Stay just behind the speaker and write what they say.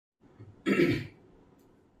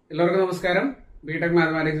എല്ലാവർക്കും നമസ്കാരം. ബിടെക്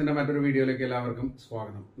മാത്തമാറ്റിക്സിന്റെ മറ്റൊരു വീഡിയോയിലേക്ക് എല്ലാവർക്കും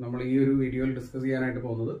സ്വാഗതം. നമ്മൾ ഈ ഒരു വീഡിയോയിൽ ഡിസ്കസ് ചെയ്യാനായിട്ട്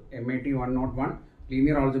പോകുന്നത് MIT 101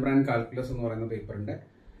 linear algebra and calculus എന്ന് പറയുന്ന പേപ്പറിന്റെ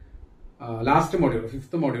last module,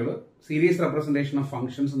 5th module, series representation of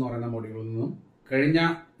functions എന്ന് പറയുന്ന മോഡ്യൂളിൽ നിന്നും കഴിഞ്ഞ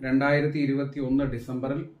 2021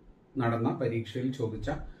 ഡിസംബറിൽ നടന്ന പരീക്ഷയിൽ ചോദിച്ച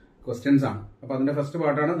ക്വസ്റ്റ്യൻസ് ആണ്. അപ്പൊ അതിന്റെ ഫസ്റ്റ്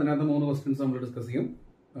പാർട്ടാണ്. ഇതിനകത്ത് 3 ക്വസ്റ്റ്യൻസ് നമ്മൾ ഡിസ്കസ് ചെയ്യും.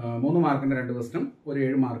 3 മാർക്കിന്റെ 2 ക്വസ്റ്റ്യൻ, ഒരു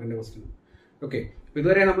 7 മാർക്കിന്റെ ക്വസ്റ്റ്യൻ. ഓക്കെ,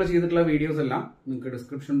 ഇതുവരെ നമ്മൾ ചെയ്തിട്ടുള്ള വീഡിയോസ് എല്ലാം നിങ്ങൾക്ക്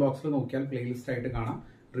ഡിസ്ക്രിപ്ഷൻ ബോക്സിൽ നോക്കിയാൽ പ്ലേലിസ്റ്റ് ആയിട്ട് കാണാം.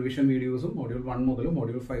 റിവിഷൻ വീഡിയോസും മൊഡ്യൂൾ 1 മുതൽ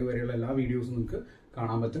മൊഡ്യൂൾ 5 വരെയുള്ള എല്ലാ വീഡിയോസും നിങ്ങൾക്ക്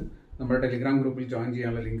കാണാൻ പറ്റും. നമ്മുടെ ടെലിഗ്രാം ഗ്രൂപ്പിൽ ജോയിൻ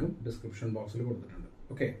ചെയ്യാനുള്ള ലിങ്കും ഡിസ്ക്രിപ്ഷൻ ബോക്സിൽ കൊടുത്തിട്ടുണ്ട്.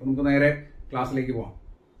 ഓക്കെ, അപ്പൊ നമുക്ക് നേരെ ക്ലാസ്സിലേക്ക് പോവാം.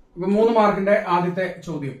 ഇപ്പൊ 3 മാർക്കിന്റെ ആദ്യത്തെ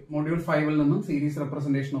ചോദ്യം മൊഡ്യൂൾ 5ൽ നിന്നും സീരീസ്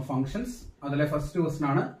റെപ്രസെന്റേഷൻ ഓഫ് ഫംഗ്ഷൻസ്. അതിലെ ഫസ്റ്റ് ക്വസ്റ്റൻ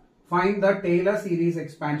ആണ്, find the Taylor series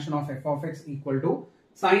expansion of f of x equal to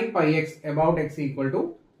sin pi x about x equal to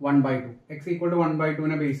 1/2. x equal to 1/2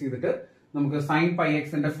 നെ ബേസ് ചെയ്തിട്ട് നമുക്ക് sin pi x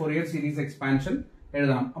ന്റെ Fourier series expansion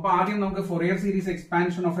എഴുതണം. അപ്പൊ ആദ്യം നമുക്ക് Fourier series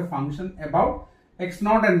expansion of A function about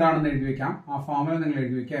x0 എന്താണെന്ന് എഴുതി വെക്കാം. ആ ഫോർമുല നിങ്ങൾ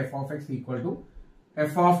എഴുതി വെക്കുക. f of x equal to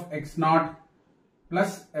f of x0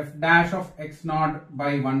 plus f dash of x0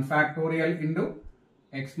 by 1 factorial into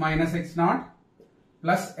x minus x0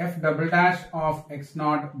 plus f double dash of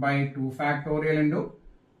x0 by 2 factorial into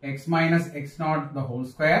x minus x0 the whole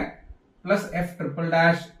square plus f triple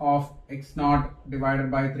dash of x0 divided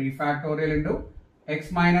by 3 factorial into x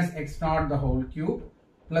minus x0 the whole cube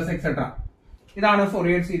plus etc. ഇതാണ്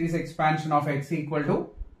Fourier series expansion of x equal to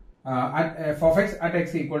f of x at x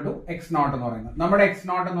equal to x0 എന്ന് പറയുന്നത്. നമ്മുടെ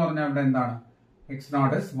x0 എന്ന് പറഞ്ഞാൽ ഇവിടെ എന്താണ്?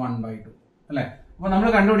 x0 is 1/2 അല്ലെ? അപ്പൊ നമ്മൾ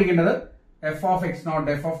കണ്ടുപിടിക്കേണ്ടത് f of x0,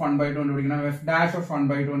 f of 1/2 കണ്ടുപിടിക്കണം, f dash of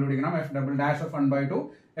 1/2 കണ്ടുപിടിക്കണം, f double dash of 1/2,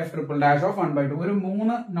 f triple dash of 1/2. ഒരു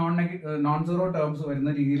 3 നോൺ സീറോ ടേംസ്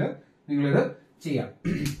വരുന്ന രീതിയിൽ നിങ്ങൾ ഇത് ചെയ്യാം.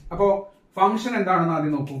 അപ്പോ ഫംഗ്ഷൻ എന്താണെന്ന്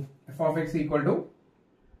ആദ്യം നോക്കൂ. f of x equal to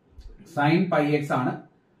sin pi x ആണ്.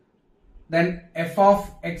 then f of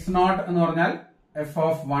x0 എന്ന് പറഞ്ഞാൽ f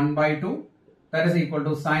of 1/2 that is equal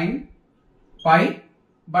to sin pi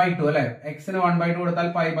by 2 അല്ലെ? x ന് 1/2 കൊടുത്താൽ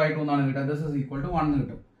pi by 2 എന്നാണ് കിട്ടുക. this is equal to 1 എന്ന്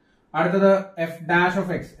കിട്ടും. അടുത്തത് f dash of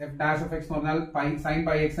x. f dash of x എന്ന് പറഞ്ഞാൽ sin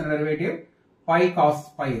pi x ന്റെ derivative pi cos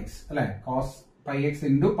pi x അല്ലെ? cos pi x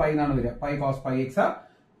into pi എന്നാണ് വരിക. pi cos pi x.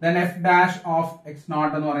 then f dash of x0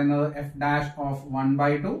 എന്ന് പറയുന്നത് f dash of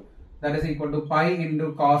 1/2 that is equal to pi into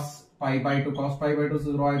cos pi by 2. cos pi by 2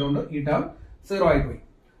 0 ആയതുകൊണ്ട് ഈ term 0 ആയി പോയി.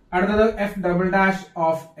 അടുത്തത് f double dash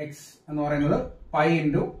of x എന്ന് പറയുന്നത് pi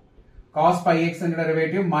into cos pi x ന്റെ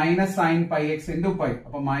derivative minus sin pi x into pi.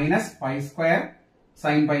 അപ്പൊ minus pi square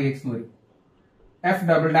sin pi x എന്ന് വരും. f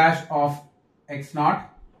double dash of x0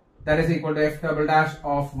 that is equal to f double dash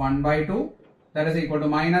of 1/2 that is equal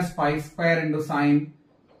to minus pi square into sin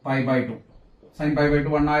pi by 2. sin pi by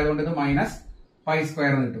 2 1 ആയതുകൊണ്ട് ഇത് minus pi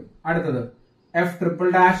square എന്ന് കിട്ടും. അടുത്തത് f triple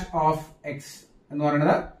dash of x എന്ന്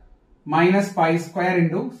പറയുന്നത് minus pi square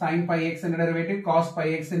into sin pi x ന്റെ derivative cos pi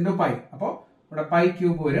x into pi. അപ്പോ ഇവിടെ pi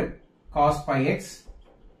ക്യൂബ് വരും, cos pi x.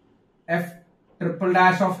 f triple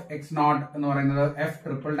dash of x0 എന്ന് പറയുന്നത് f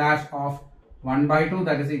triple dash of 1/2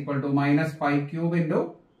 that is equal to minus pi cube into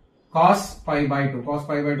cos pi by 2. cos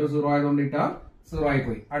pi by 2 0 ആയതുകൊണ്ട് ഇട്ട 0 ആയി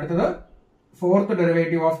പോയി. അടുത്തത് ഫോർത്ത്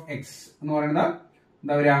ഡെറിവേറ്റീവ് ഓഫ് x എന്ന് പറയുന്നത്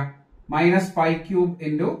എന്താ വരിക? Minus pi cube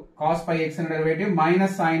into cos pi X ന്റെ derivative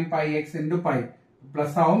minus sine pi X into pi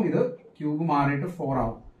plus ആവും. ഇത് ക്യൂബ് മാറിയിട്ട് 4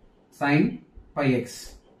 ആവും. Sine pi X.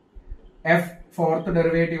 F fourth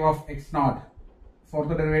derivative of x0,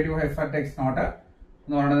 fourth derivative of f at x0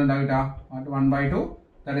 എന്ന് പറയുന്നത് ഉണ്ടാവില്ല 1/2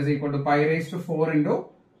 that is equal to pi raised to 4 into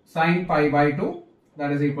sin pi by 2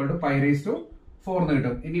 that is equal to pi raised to 4 എന്ന്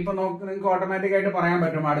കിട്ടും. ഇനിയിപ്പോ നിങ്ങൾക്ക് automatic ആയിട്ട് പറയാൻ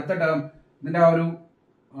പറ്റും അടുത്ത ടേം ഇതിന്റെ ആ ഒരു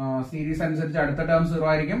സീരീസ് അനുസരിച്ച് അടുത്ത ടേം 0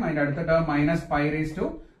 ആയിരിക്കും, അതിന്റെ അടുത്ത term minus pi raise to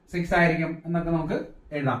 6 ആയിരിക്കും എന്നൊക്കെ നമുക്ക്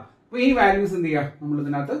എഴുതാം. അപ്പൊ ഈ വാല്യൂസ് എന്ത് ചെയ്യാം? നമ്മൾ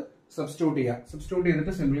ഇതിനകത്ത് സബ്സ്റ്റിറ്റ്യൂട്ട് ചെയ്യാം. സബ്സ്റ്റിറ്റ്യൂട്ട്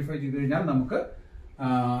ചെയ്തിട്ട് സിംപ്ലിഫൈ ചെയ്ത് കഴിഞ്ഞാൽ നമുക്ക്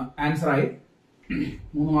ആൻസർ ആയി.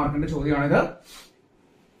 3 മാർക്കിന്റെ ചോദ്യമാണിത്.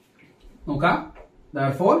 നോക്കാം.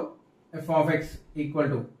 therefore f of x equal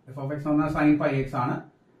to f of x എന്ന് പറഞ്ഞാൽ sin pi x ആണ്.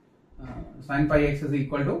 sin pi x is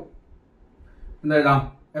equal to എന്താ എഴുതാം?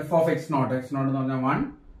 f of x0 എന്ന് പറഞ്ഞാൽ 1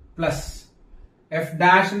 പ്ലസ് f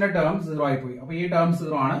ഡാഷിന്റെ ടേം 0 ആയി പോയി. അപ്പൊ ഈ ടേം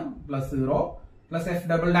 0 ആണ്, plus 0 plus f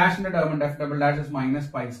double ഡാഷിന്റെ term ഉണ്ട്. f double dash is minus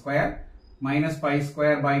pi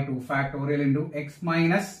square by 2 factorial into x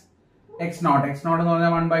minus x0 എന്ന്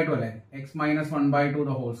പറഞ്ഞാൽ 1/2 അല്ലേ? x minus 1/2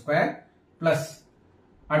 the whole square plus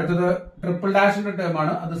അടുത്തത് ട്രിപ്പിൾ ഡാഷിന്റെ ടേം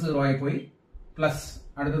ആണ്, അത് 0 ആയി പോയി. പ്ലസ്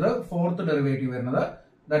അടുത്തത് ഫോർത്ത് ഡെറിവേറ്റീവ് വരുന്നത്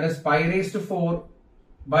that is pi raise to 4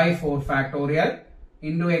 by 4 factorial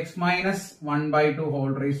into x minus 1/2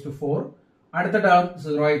 whole raise to 4. അടുത്ത ടേം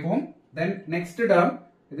 0 ആയി പോകും. ദെൻ നെക്സ്റ്റ് ടേം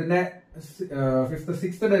ഇതിന്റെ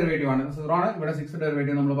 6th ഡെറിവേറ്റീവ് ആണ്, 0 ആണ്. ഇവിടെ 6th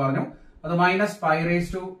ഡെറിവേറ്റീവ് നമ്മൾ പറഞ്ഞു അത് minus pi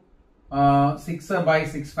raised to 6 by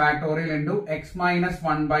 6 factorial into x minus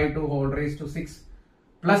 1 by 2 whole raised to 6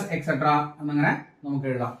 plus etc. എന്നങ്ങനെ നമുക്ക്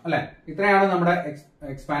എഴുതാം അല്ലെ. ഇത്രയാണ് നമ്മുടെ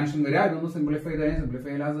എക്സ്പാൻഷൻ വരിക. ഇതൊന്ന് സിംപ്ലിഫൈ ചെയ്ത് കഴിഞ്ഞാൽ സിംപ്ലിഫൈ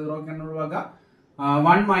ചെയ്യാൻ 0 ഒക്കെ ഒഴിവാക്കുക.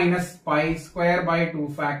 1 minus pi square by 2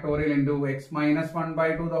 factorial into x minus 1 by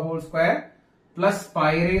 2 the whole square plus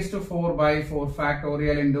pi raised to 4 by 4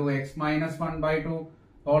 factorial into x minus 1 by 2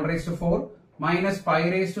 whole raised to 4 minus pi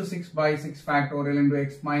raised to 6 by 6 factorial into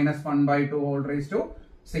x minus 1 by 2 whole raised to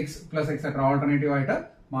 6 plus etc. Alternative ആയിട്ട്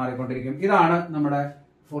മാറിക്കൊണ്ടിരിക്കും. ഇതാണ് നമ്മുടെ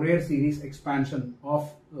Fourier series expansion of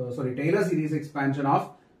Taylor series expansion of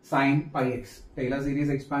sin pi x. Taylor series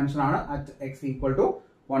expansion ആണ് at x equal to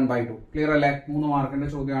 1 by 2. Clear അല്ലേ? 3 മാർക്കിന്റെ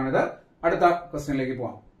ചോദ്യമാണിത്. അടുത്ത ക്വസ്റ്റ്യനിലേക്ക്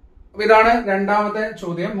പോവാം. അപ്പൊ ഇതാണ് രണ്ടാമത്തെ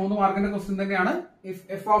ചോദ്യം. 3 മാർക്കിന്റെ ക്വസ്റ്റ്യൻ തന്നെയാണ്. If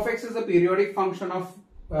f of x is a periodic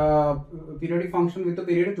function with a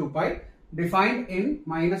period 2 pi defined in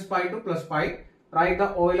minus pi to plus pi, write the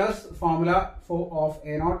Euler's formula of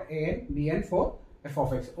a0, an, bn for f of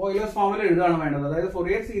x. Euler's formula എഴുതാണ് വേണ്ടത്. അതായത്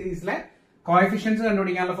Fourier സീരീസിലെ coefficients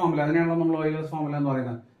കണ്ടുപിടിക്കാനുള്ള formula, അതിനാണല്ലോ നമ്മൾ Euler's formula എന്ന്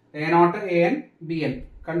പറയുന്നത്. a0, an, bn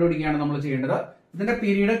കണ്ടുപിടിക്കുകയാണ് നമ്മൾ ചെയ്യേണ്ടത്. ഇതിന്റെ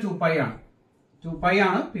പീരീഡ് 2π ആണ്. 2π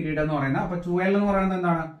ആണ് പീരീഡ് എന്ന് പറയുന്നത്. അപ്പൊ 2l എന്ന് പറയുന്നത്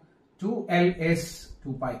എന്താണ്? 2l is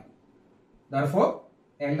 2π. Therefore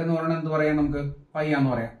l എന്ന് പറയുന്നത് എന്ത് പറയാം? നമുക്ക് പൈ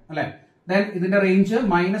ആന്ന് പറയാം അല്ലെ. Then ഇതിന്റെ range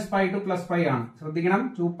minus pi two plus pi ആണ്. ശ്രദ്ധിക്കണം,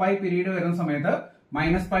 2π പീരീഡ് വരുന്ന സമയത്ത്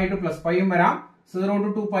മൈനസ് പൈ ടു പ്ലസ് പൈയും വരാം, 0 to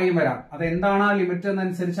 2πയും വരാം. അത് എന്താണ് ആ ലിമിറ്റ്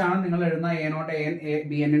എന്നനുസരിച്ചാണ് നിങ്ങൾ എഴുതുന്ന a0, an,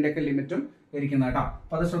 bn ന്റെ ഒക്കെ ലിമിറ്റും ഇരിക്കുന്നത് കേട്ടോ.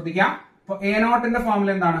 അപ്പൊ അത് ശ്രദ്ധിക്കാം. അപ്പൊ a0 ന്റെ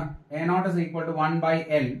ഫോർമുല എന്താണ്? a0 is equal to 1 by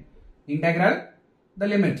l integral the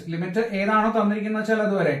limit. Limit ഏതാണോ തന്നിരിക്കുന്നത് വെച്ചാൽ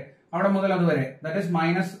അതുവരെ, അവിടെ മുതൽ അതുവരെ, that is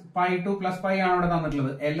minus pi two plus pi ആണ് ഇവിടെ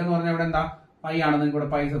തന്നിട്ടുള്ളത്. എൽ എന്ന് പറഞ്ഞാൽ ഇവിടെ എന്താ? പൈ ആണ്. നിങ്ങൾക്ക് ഇവിടെ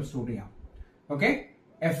പൈ സബ്സ്റ്റിറ്റ്യൂട്ട് ചെയ്യാം. Okay,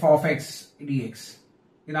 f of x dx.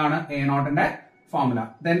 ഇതാണ് a0 ന്റെ ഫോർമുല.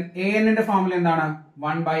 ദെൻ an ന്റെ ഫോർമുല എന്താണ്?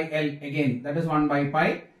 1 by l again, that is 1 by pi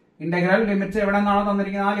integral limit എവിടെ നിന്നാണോ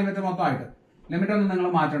തന്നിരിക്കുന്നത് ആ ലിമിറ്റ് മൊത്തമായിട്ട്. ലിമിറ്റ് ഒന്നും നിങ്ങൾ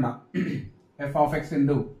മാറ്റണ്ട. f of x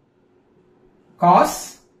into cos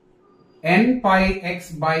n pi x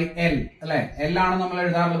by l അല്ലെ. l ആണ് നമ്മൾ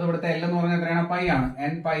എഴുതാറുള്ളത്. ഇവിടുത്തെ l എന്ന് പറഞ്ഞാൽ എത്രയാണ്? പൈ ആണ്.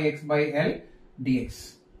 n pi x by l dx.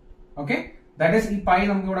 Okay, that is ഈ പൈ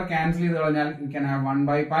നമുക്ക് ഇവിടെ ക്യാൻസൽ ചെയ്ത് കളഞ്ഞാൽ you can have 1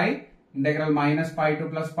 by pi integral minus pi two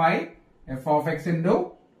plus pi f of x into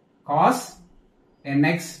cos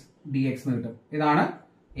nx dx എന്ന് കിട്ടും. ഇതാണ്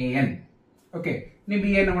an. ഓക്കെ, ഇനി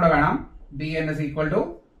bn കൂടെ വേണം. bn is equal to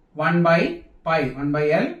 1 by pi, 1 by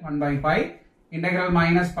l, 1 by pi integral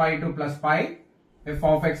minus pi two plus pi f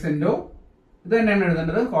of x into ഇത് തന്നെയാണ്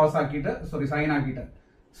എഴുതേണ്ടത്, cos ആക്കിയിട്ട്, സോറി സൈൻ ആക്കിയിട്ട്,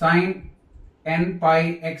 sign n pi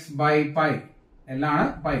x by pi എല്ലാണ്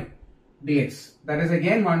pi dx. That is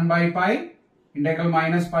again 1 by pi integral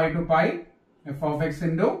minus pi to pi f of x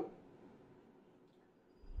into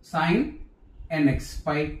sign nx.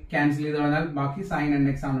 Pi cancel ചെയ്ത് കഴിഞ്ഞാൽ ബാക്കി sign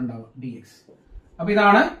nx ആണ് ഉണ്ടാവുക dx. അപ്പൊ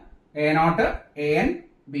ഇതാണ് a0, an,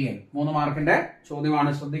 bn. 3 മാർക്കിന്റെ ചോദ്യമാണ്.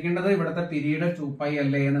 ശ്രദ്ധിക്കേണ്ടത് ഇവിടുത്തെ പീരീഡ് 2π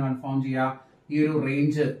അല്ലേ എന്ന് കൺഫേം ചെയ്യുക. ഈ ഒരു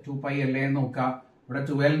റേഞ്ച് 2π അല്ലേ എന്ന് നോക്കുക. ഇവിടെ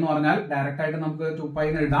 12 എന്ന് പറഞ്ഞാൽ ഡയറക്റ്റ് ആയിട്ട് നമുക്ക് 2π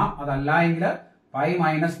എന്ന് എഴുതാം. അതല്ല എങ്കിൽ പൈ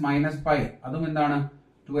മൈനസ് മൈനസ് പൈ, അതും എന്താണ്?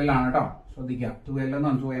 12 ആണ് കേട്ടോ. ശ്രദ്ധിക്കുക, 12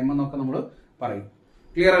 എന്നും 2m എന്നൊക്കെ നമ്മൾ പറയും.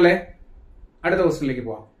 ക്ലിയർ അല്ലേ? അടുത്ത ക്വസ്റ്റ്യനിലേക്ക്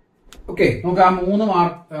പോവാം. ഓക്കെ, നമുക്ക് ആ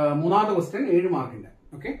മൂന്നാമത്തെ ക്വസ്റ്റ്യൻ 7 മാർക്കിന്റെ.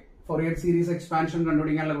 ഓക്കെ, Fourier സീരീസ് എക്സ്പാൻഷൻ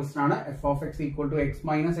കണ്ടുപിടിക്കാനുള്ള ക്വസ്റ്റ്യൻ ആണ്. f of x equal to x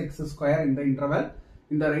minus x square in the interval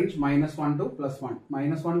in the range minus 1 to plus 1.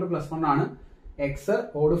 minus 1 to plus 1 ആണ്. എക്സ്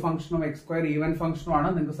ഓഡ് ഫംഗ്ഷനും എക്സ് സ്ക്വയർ ഈവൻ ഫംഗ്ഷനും ആണ്.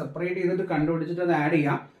 നിങ്ങൾക്ക് separate ചെയ്തിട്ട് കണ്ടുപിടിച്ചിട്ട് അത് ആഡ്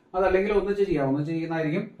ചെയ്യാം. അതല്ലെങ്കിൽ ഒന്നിച്ച് ചെയ്യാം. ഒന്നിച്ച്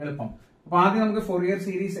ചെയ്യുന്നതായിരിക്കും എളുപ്പം. അപ്പൊ ആദ്യം നമുക്ക് Fourier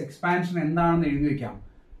സീരീസ് എക്സ്പാൻഷൻ എന്താണെന്ന് എഴുതി വെക്കാം.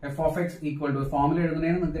 f of x equal to formula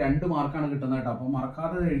എഴുതുന്നതിന് നിങ്ങൾക്ക് 2 മാർക്കാണ് കിട്ടുന്നത് കേട്ടോ. അപ്പൊ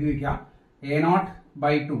മറക്കാതെ എഴുതി വെക്കാം. a0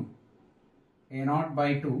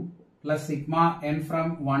 by 2 plus sigma n from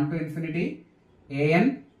 1 to infinity an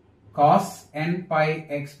cos n pi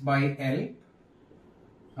x by l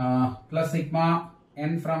plus sigma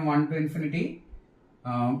n from 1 to infinity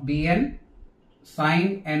bn sin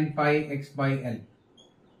n pi x by l,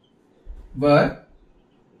 where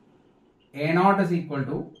a0 is equal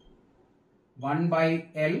to 1 by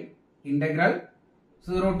l integral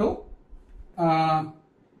 0 to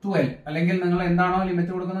 2l. അല്ലെങ്കിൽ നിങ്ങൾ എന്താണോ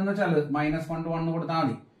limit കൊടുക്കുന്നതെന്ന് വെച്ചാൽ -1 to 1 കൊടുത്താൽ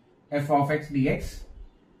മതി. f of x dx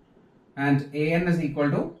and an is equal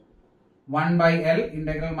to 1 by l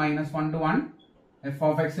integral -1 to 1 f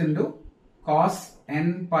of x into cos n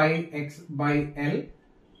pi x by l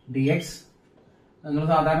dx. നിങ്ങൾ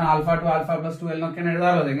സാധാരണ alpha to alpha plus 2l എന്നൊക്കെയാണ്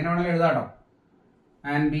എഴുതാറുള്ളത്. എങ്ങനെ വേണമെങ്കിലും എഴുതാട്ടോ.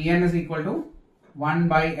 and bn is equal to 1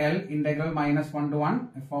 by l integral -1 to 1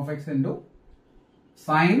 f of x into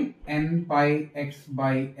sin n pi x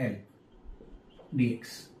by l dx.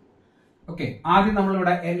 Okay, ആദ്യം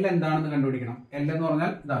നമ്മളിവിടെ L എന്താണെന്ന് കണ്ടുപിടിക്കണം. L എന്ന്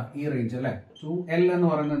പറഞ്ഞാൽ ഇതാ ഈ റേഞ്ച് അല്ലെ. 2l എന്ന്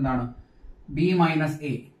പറയുന്നത് എന്താണ്? ബി മൈനസ്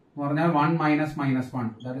എ എന്ന് പറഞ്ഞാൽ 1 minus minus 1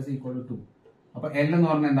 that is equal to 2. അപ്പൊ എൽ എന്ന്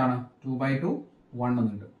പറഞ്ഞാൽ എന്താണ് 2/2 1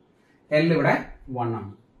 എന്നുണ്ട്. എൽ ഇവിടെ 1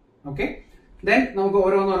 ആണ്. ഓക്കെ, ദെൻ നമുക്ക്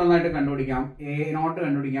ഓരോന്നോരോന്നായിട്ട് കണ്ടുപിടിക്കാം. എ നോട്ട്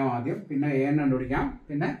കണ്ടുപിടിക്കാം ആദ്യം, പിന്നെ എ എൻ കണ്ടുപിടിക്കാം,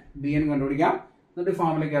 പിന്നെ ബി എൻ കണ്ടുപിടിക്കാം, എന്നിട്ട്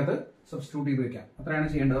ഫോമിലേക്കകത്ത് സബ്സ്റ്റിറ്റ്യൂട്ട് ചെയ്ത് വെക്കാം. അത്രയാണ്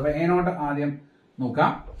ചെയ്യേണ്ടത്. അപ്പൊ എ നോട്ട് ആദ്യം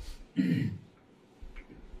നോക്കാം.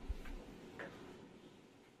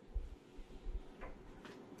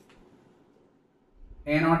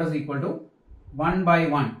 A naught is equal to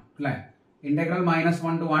 1/1 അല്ലെ, integral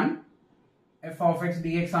 -1 to 1 f of x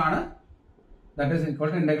dx ആണ്. That is equal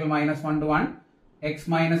to integral -1 to 1 x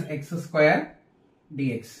minus x square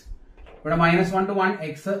dx. ഇവിടെ -1 to 1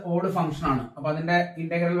 x ഓഡ് ഫംഗ്ഷൻ ആണ്. അപ്പൊ അതിന്റെ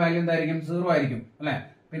ഇന്റഗ്രൽ വാല്യൂ എന്തായിരിക്കും 0 ആയിരിക്കും അല്ലെ.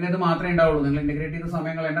 പിന്നെ ഇത് മാത്രമേ ഉണ്ടാവുള്ളൂ. നിങ്ങൾ ഇന്റഗ്രേറ്റ് ചെയ്ത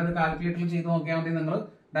സമയം കളയേണ്ട, അത് കാൽക്കുലേറ്ററിൽ ചെയ്ത് നോക്കിയാൽ മതി. നിങ്ങൾ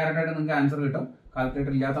ഡയറക്റ്റ് ആയിട്ട് നിങ്ങൾക്ക് ആൻസർ കിട്ടും.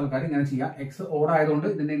 കാൽക്കുലേറ്റർ ഇല്ലാത്ത ആൾക്കാർ ഇങ്ങനെ ചെയ്യാം. എക്സ് ഓഡ് ആയതുകൊണ്ട്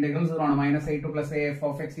ഇതിന്റെ ഇന്റഗ്രൽ 0 ആണ്. -a2 + a f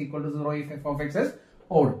of x equal to 0 if f of x is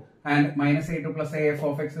odd, and -a2 + a f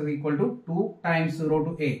of x is equal to 2 times 0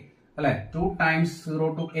 to a അല്ലെ. 2 times 0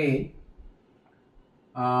 to a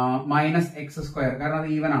minus x square, കാരണം അത്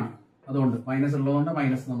even ആണ്, അതുകൊണ്ട് minus ഉള്ളതുകൊണ്ട്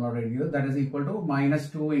minus നമ്മൾ അവിടെ എഴുതിയത്. That is equal to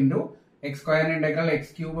 -2 into x square integral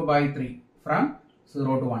x³/3 from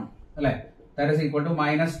 0 to 1 അല്ലെ. That is equal to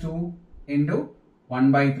 -2 into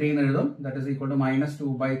 1/3 എന്ന് എഴുതും. ദാറ്റ് ഈസ് ഈക്വൽ ടു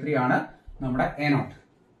 -2/3 ആണ് നമ്മുടെ a നോട്ട്.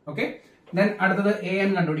 ഓക്കെ, ദെൻ അടുത്തത് a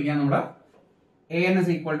n കണ്ടുപിടിക്കാൻ നമ്മൾ. a n is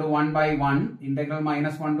equal to 1/1 integral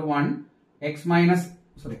 -1 to 1 x minus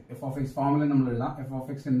f of x formula നമ്മൾ എഴുതാം. f of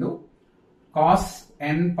x into cos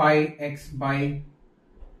n pi x by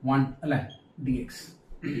 1 അല്ലെ dx.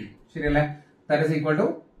 ശരിയല്ലേ? that is equal to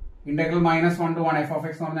integral -1 to 1 f of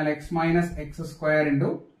x എന്ന് പറഞ്ഞാൽ x minus x square into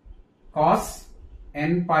cos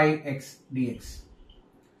n pi x dx.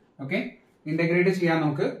 Okay, integrate ചെയ്യാൻ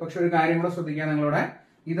നമുക്ക്. പക്ഷെ ഒരു കാര്യം കൂടെ ശ്രദ്ധിക്കുക നിങ്ങളോടെ,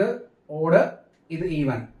 ഇത് ഓഡ് ഇത്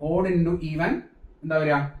ഈവൻ. ഓഡ് ഇൻറ്റു ഈവൻ എന്താ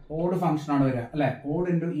വരിക, ഓഡ് ഫംഗ്ഷൻ ആണ് വരിക അല്ലെ. Odd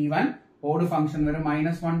into even odd function വരും.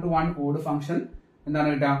 -1 to 1 ഓഡ് ഫംഗ്ഷൻ എന്താണ്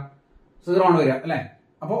കിട്ടുക 0 ആണ് വരിക അല്ലെ.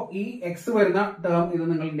 അപ്പോ ഈ എക്സ് വരുന്ന ടേം ഇത്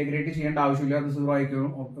നിങ്ങൾ ഇന്റഗ്രേറ്റ് ചെയ്യേണ്ട ആവശ്യമില്ല, അത് 0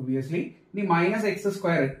 ആയിരിക്കും ഒബ്വിയസ്ലി. ഇനി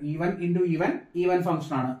 -x² even into even even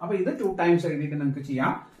function ആണ്. അപ്പൊ ഇത് 2 ടൈംസ് എഴുതിയിട്ട് നിങ്ങൾക്ക്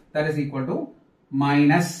ചെയ്യാം. That is equal to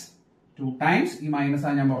 -2 times, ഈ മൈനസ്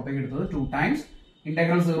ആണ് ഞാൻ പുറത്തേക്ക് എടുത്തത്, 2 times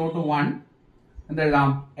integral 0 to 1 എന്തെഴുതാം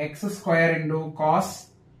x² into cos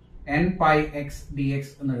n pi x dx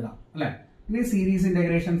എന്ന് എഴുതാം അല്ലെ. ഇനി സീരീസ്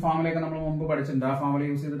ഇന്റഗ്രേഷൻ ഫോമിലേക്ക് നമ്മൾ മുമ്പ് പഠിച്ചിട്ടുണ്ട്. ആ ഫോമുല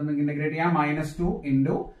യൂസ് ചെയ്തിട്ട് നിങ്ങൾക്ക് ഇന്റഗ്രേറ്റ് ചെയ്യാം. -2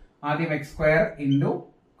 ഇൻറ്റു ആദ്യം x² into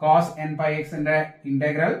cos n pi x ന്റെ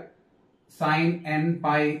integral sine n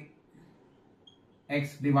pi x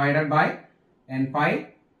divided by n pi.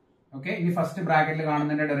 Okay, ഇനി ഫസ്റ്റ് ബ്രാക്കറ്റിൽ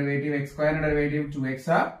കാണുന്നതിന്റെ ഡെറിവേറ്റീവ് x² ന്റെ ഡെറിവേറ്റീവ് 2x,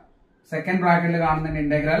 സെക്കൻഡ് ബ്രാക്കറ്റിൽ കാണുന്നതിന്റെ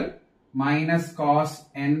integral minus cos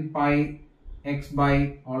n pi x by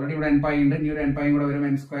already ഇവിടെ n pi ഉണ്ട്, ഇനി ഒരു n pi കൂടെ വരും,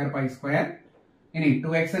 n² pi². ഇനി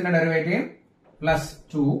 2x ന്റെ ഡെറിവേറ്റീവ്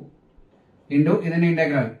 +2 ഇൻറ്റു ഇതിന്റെ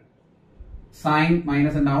ഇന്റഗ്രൽ സൈൻ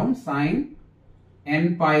മൈനസ് ഉണ്ടാവും, sign n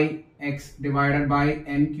pi x divided by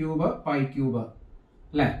n³ pi³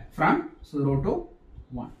 അല്ലെ, ഫ്രം 0 to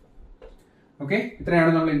 1. ഓക്കെ,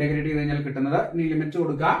 ഇത്രയാണ് നമ്മൾ ഇന്റഗ്രേറ്റ് ചെയ്ത് കഴിഞ്ഞാൽ കിട്ടുന്നത്. ഇനി ലിമിറ്റ്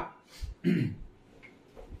കൊടുക്കുക.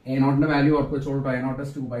 a നോട്ടിന്റെ വാല്യൂ ഓർത്ത് വെച്ചോളൂ. a നോട്ട്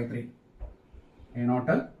 2/3, a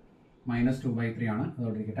നോട്ട് -2/3 ആണ്,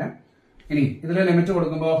 അതോടെ ഇരിക്കട്ടെ. ഇനി ഇതിൽ ലിമിറ്റ്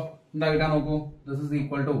കൊടുക്കുമ്പോൾ എന്താ കിട്ടാൻ നോക്കൂ. This is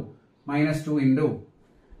equal to -2 into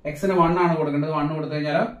എക്സിന് 1 ആണ് കൊടുക്കേണ്ടത്. 1 കൊടുത്തു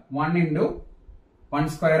കഴിഞ്ഞാൽ 1 into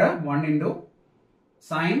 1² 1 into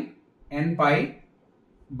sine n pi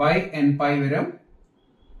by n pi വരും.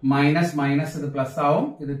 മൈനസ് മൈനസ് ഇത് പ്ലസ് ആവും,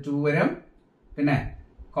 ഇത് 2 വരും. പിന്നെ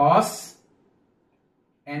cos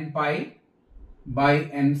n pi by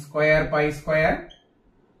n² pi²,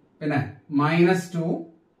 പിന്നെ -2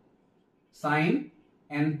 sign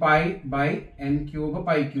n pi by n³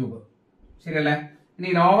 pi³. ശരിയല്ലേ? ഇനി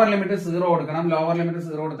ലോവർ ലിമിറ്റ് 0 കൊടുക്കണം. ലോവർ ലിമിറ്റ്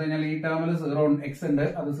 0 കൊടുത്തു കഴിഞ്ഞാൽ ഈ ടേമിൽ 0 x ഉണ്ട്,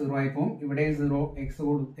 അത് 0 ആയി പോകും. ഇവിടെ 0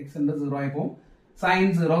 x ഉണ്ട്, 0 ആയി പോകും. സൈൻ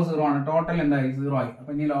 0 ആണ്, ടോട്ടൽ എന്തായി 0 ആയി. അപ്പൊ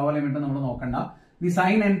ഇനി ലോവർ ലിമിറ്റ് നമ്മൾ നോക്കണ്ട. ഈ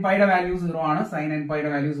സൈൻ n pi യുടെ വാല്യൂ 0 ആണ്, സൈൻ n pi യുടെ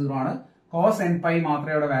വാല്യൂ 0 ആണ്. കോസ് n pi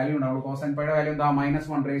മാത്രമേ ഇവിടെ വാല്യൂ ഉണ്ടാവുള്ളൂ. കോസ് n pi യുടെ വാല്യൂ എന്താ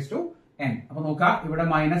 -1/n. അപ്പൊ നോക്കാം, ഇവിടെ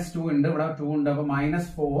 -2 ഉണ്ട്, ഇവിടെ 2 ഉണ്ട്, അപ്പൊ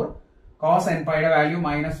 -4 cos n pi യുടെ value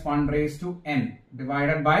 -1/n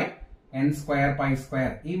divided by n²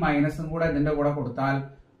 pi². ഈ മൈനസും കൂടെ ഇതിന്റെ കൂടെ കൊടുത്താൽ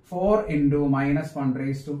 4 into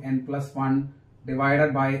 -1/n + 1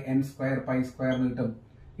 divided by n² pi² കിട്ടും.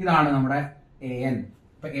 ഇതാണ് നമ്മുടെ an.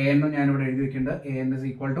 അപ്പൊ an ഞാൻ ഇവിടെ എഴുതി വെക്കേണ്ടത്. an is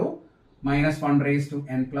equal to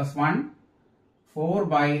 -1/n + 1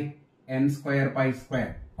 4/n² pi².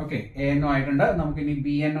 Okay, an ആയിട്ടുണ്ട്. നമുക്ക് ഇനി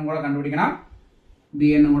bn കൂടെ കണ്ടുപിടിക്കണം.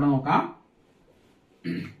 bn കൂടെ നോക്കാം.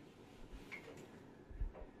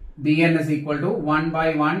 bn is equal to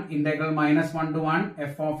 1/1 integral -1 to 1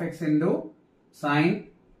 f of x into sin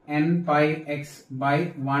n pi x by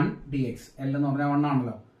 1 dx. L എന്ന് പറഞ്ഞാൽ 1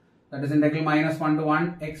 ആണല്ലോ. That is integral minus 1 to 1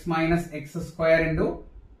 x minus x square into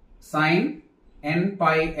sin n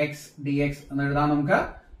pi x dx എന്ന് എഴുതാം നമുക്ക്.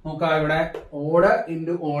 നോക്കാം ഇവിടെ odd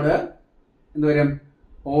into odd എന്ത് വരും?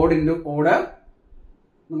 Odd into odd.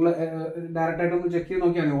 നിങ്ങൾ ഡയറക്റ്റ് ആയിട്ട് ഒന്ന് ചെക്ക് ചെയ്ത്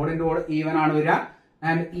നോക്കിയാൽ മതി. ഓഡ് ഇൻറ്റു ഓഡ് ഈവൻ ആണ് വരിക.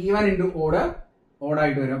 ആൻഡ് ഈവൻ ഇൻറ്റു ഓഡ്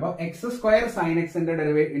ഓടായിട്ട് വരും. അപ്പൊ എക്സ് സ്ക്വയർ സൈൻ എക്സിന്റെ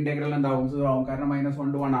ഇന്റഗ്രൽ എന്താവും? 0 ആവും. കാരണം -1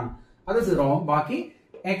 to 1 ആണ്. അത് 0 ആവും. ബാക്കി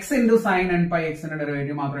X into sine n pi എക്സിന്റെ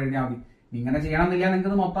ഡെറിവേറ്റീവ് മാത്രം എഴുതിയാൽ മതി. ഇങ്ങനെ ചെയ്യണമെന്നില്ല,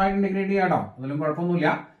 നിങ്ങൾക്ക് മൊത്തമായിട്ട് ഇന്റഗ്രേറ്റ് ചെയ്യാട്ടോ, അതിലും കുഴപ്പമൊന്നുമില്ല.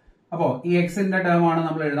 അപ്പോ ഈ എക്സിന്റെ ടേം ആണ്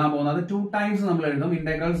നമ്മൾ എഴുതാൻ പോകുന്നത്. 2 ടൈംസ് നമ്മൾ എഴുതും.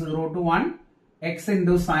 Integral 0 to 1 X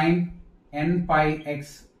into sine n pi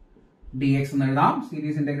X D X എന്ന് എഴുതാം.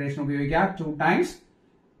 സീരീസ് ഇന്റഗ്രേഷൻ ഉപയോഗിക്കാം. 2 times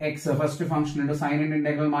X first function into sine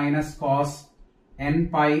integral minus cos n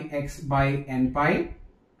pi x by n pi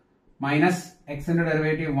minus x ന്റെ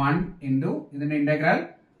ഡെറിവേറ്റീവ് 1 into ഇതിന്റെ integral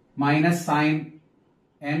minus sin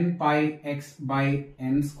n pi x by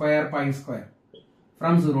n square pi square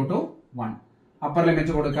from 0 to 1. Upper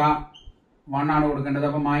limit കൊടുക്കുക 1 ആണ് കൊടുക്കേണ്ടത്.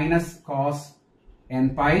 അപ്പൊ minus cos n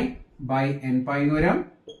pi by n pi എന്ന് വരും.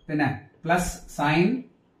 പിന്നെ plus sine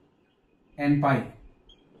n pi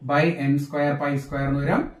by n square pi square എന്ന്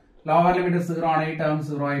വരും. Lower limit 0 ആണ്. ഈ ടേം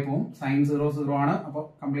 0 ആയി പോകും. സൈൻ 0 ആണ്. അപ്പോൾ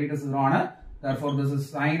കംപ്ലീറ്റ് 0 ആണ്. therefore this is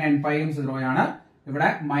sin n pi ഉം 0 ആണ്. ഇവിടെ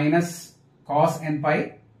minus cos n pi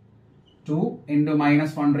 2 into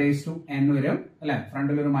minus 1 raised to n വരും അല്ലെ.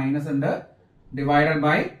 ഫ്രണ്ടിൽ ഒരു മൈനസ് ഉണ്ട്. ഡിവൈഡഡ്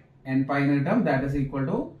ബൈ n pi എന്ന് കിട്ടും. That is equal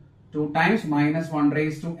to 2 times minus 1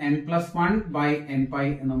 raised to n plus 1 by n pi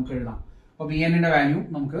എന്ന് നമുക്ക് എഴുതാം. അപ്പൊ ബി എന്നിന്റെ വാല്യൂ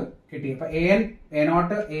നമുക്ക് കിട്ടി. അപ്പൊ a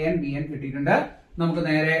naught a n b n കിട്ടിയിട്ടുണ്ട്. നമുക്ക്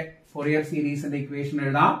നേരെ ഫോറിയർ സീരീസിന്റെ ഇക്വേഷൻ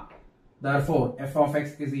എഴുതാം. Therefore f of x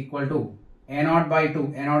is equal to a naught by 2.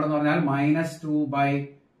 a naught എന്ന് പറഞ്ഞാൽ minus 2 by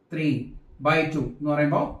 3 by 2 എന്ന്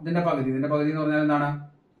പറയുമ്പോൾ ഇതിന്റെ പകുതി എന്ന് പറഞ്ഞാൽ എന്താണ്?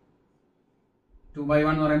 2 by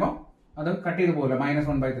 1 എന്ന് പറയുമ്പോൾ അത് കട്ട് ചെയ്ത് പോലെ minus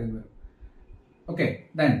 1 by 3 വരും. ഓക്കെ,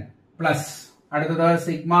 then പ്ലസ് അടുത്തത്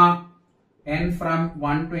sigma n from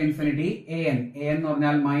 1 to infinity an എന്ന്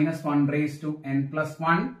പറഞ്ഞാൽ minus 1 raised to n plus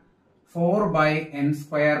 1 4 by n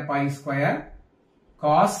square pi square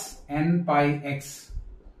cos n pi x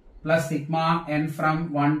plus sigma n from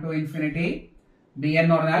 1 to infinity bn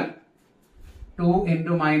എന്ന് പറഞ്ഞാൽ 2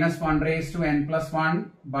 into minus 1 raised to n plus 1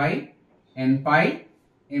 by n pi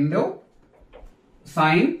into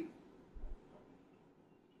sin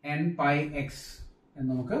n pi x എന്ന്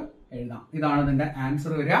നമുക്ക് എഴുതാം. ഇതാണ് ഇതിന്റെ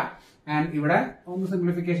answer വരിക. And ഇവിടെ ഒന്ന്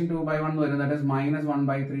സിംപ്ലിഫിക്കേഷൻ 2 by 1 വരും. ദാറ്റ് ഈസ് minus 1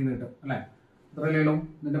 by 3 എന്ന് കിട്ടും അല്ലെ. ഇത്രയല്ലേ ഉള്ളൂ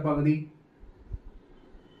ഇതിന്റെ പകുതി.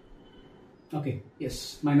 ഓക്കെ, യെസ്,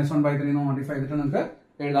 minus 1 by 3 എന്ന് മോഡിഫൈ ചെയ്തിട്ട് നിങ്ങൾക്ക്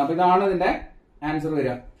എഴുതാം. അപ്പൊ ഇതാണ് ഇതിന്റെ ആൻസർ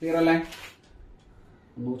വരിക. ക്ലിയർ അല്ലേ?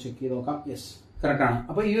 ഒന്ന് ചെക്ക് ചെയ്ത് നോക്കാം. യെസ്, കറക്റ്റ് ആണ്.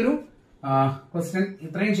 അപ്പൊ ഈ ഒരു ക്വസ്റ്റ്യൻ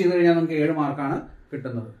ഇത്രയും ചെയ്ത് കഴിഞ്ഞാൽ നമുക്ക് 7 മാർക്കാണ്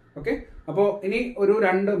കിട്ടുന്നത്. ഓക്കെ, അപ്പോൾ ഇനി ഒരു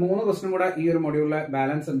 2-3 ക്വസ്റ്റ്യൻ കൂടെ ഈ ഒരു മൊഡ്യൂളിലെ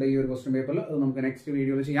ബാലൻസ് ഉണ്ട് ഈ ഒരു ക്വസ്റ്റ്യൻ പേപ്പറിൽ. അത് നമുക്ക് നെക്സ്റ്റ്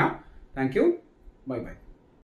വീഡിയോയിൽ ചെയ്യാം. Thank you, bye bye.